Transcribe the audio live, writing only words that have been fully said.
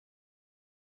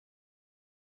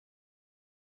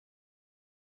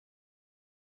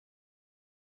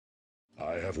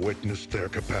I have witnessed their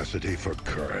capacity for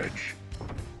courage.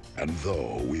 And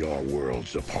though we are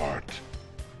worlds apart,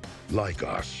 like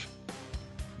us,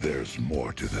 there's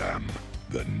more to them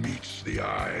than meets the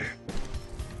eye.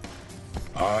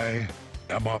 I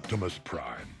am Optimus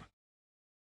Prime.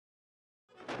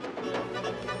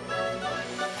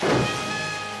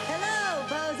 Hello,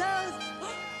 bozos!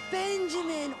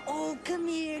 Benjamin! Oh, come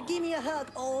here, give me a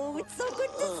hug. Oh, it's so good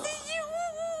to see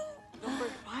you! Number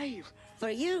 5. For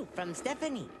you, from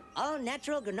Stephanie. All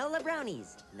natural granola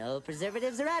brownies. No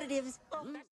preservatives or additives.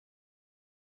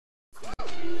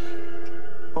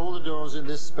 All the doors in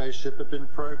this spaceship have been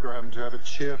programmed to have a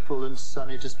cheerful and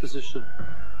sunny disposition.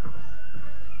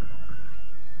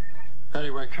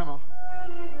 Anyway, come on.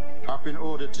 I've been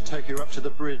ordered to take you up to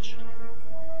the bridge.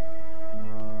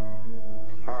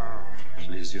 Ah,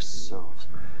 please yourselves.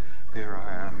 Here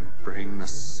I am, brain the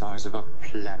size of a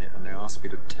planet, and they ask me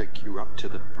to take you up to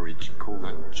the bridge. Call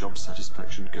that job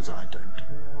satisfaction, because I don't.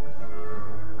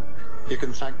 You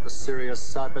can thank the Sirius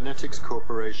Cybernetics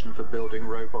Corporation for building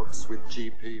robots with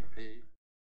GPP.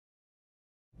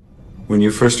 When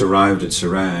you first arrived at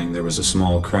Serang, there was a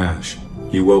small crash.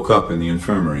 You woke up in the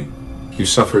infirmary. You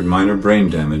suffered minor brain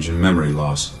damage and memory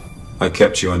loss. I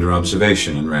kept you under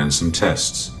observation and ran some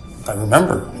tests. I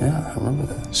remember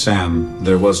that. Sam,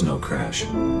 there was no crash.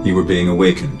 You were being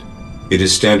awakened. It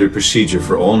is standard procedure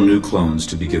for all new clones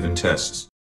to be given tests.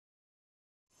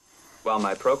 While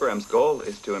my program's goal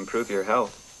is to improve your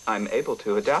health, I'm able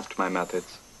to adapt my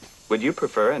methods. Would you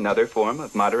prefer another form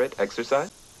of moderate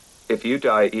exercise? If you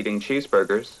die eating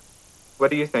cheeseburgers, what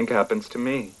do you think happens to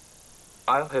me?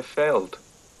 I'll have failed.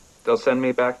 They'll send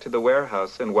me back to the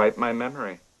warehouse and wipe my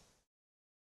memory.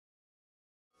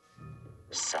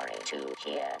 Sorry to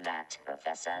hear that,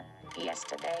 Professor.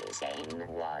 Yesterday's game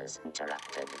was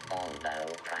interrupted, although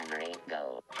primary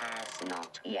goal has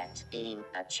not yet been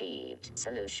achieved.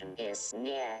 Solution is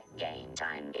near. Game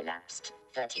time elapsed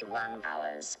 31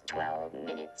 hours, 12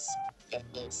 minutes,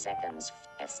 50 seconds.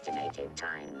 Estimated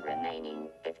time remaining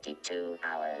 52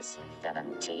 hours,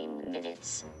 17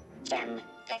 minutes, 10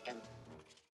 seconds.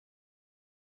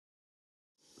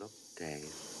 Look,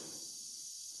 Dave.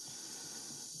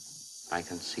 I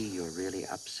can see you're really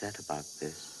upset about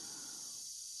this.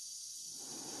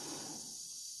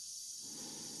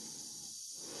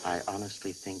 I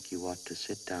honestly think you ought to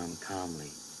sit down calmly.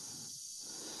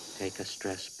 Take a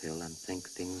stress pill and think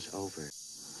things over.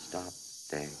 Stop,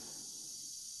 Dave.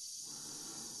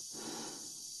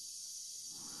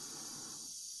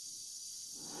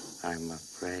 I'm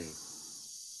afraid.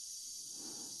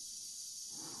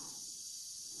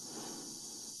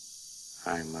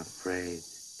 I'm afraid,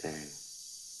 Dave.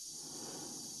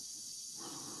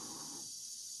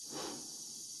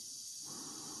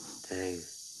 Dave,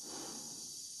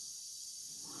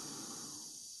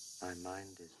 my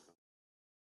mind is...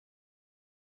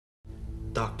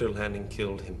 Dr. Lanning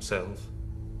killed himself.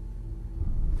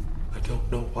 I don't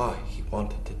know why he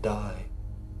wanted to die.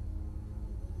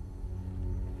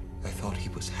 I thought he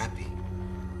was happy.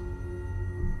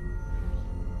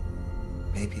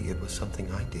 Maybe it was something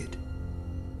I did.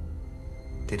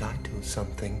 Did I do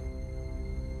something?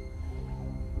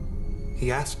 He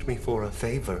asked me for a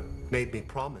favor, made me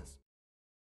promise.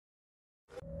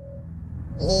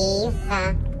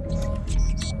 Eva.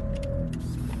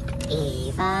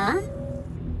 Eva?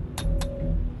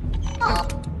 Oh.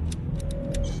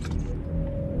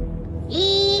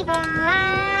 Eva!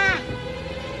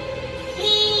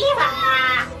 Eva!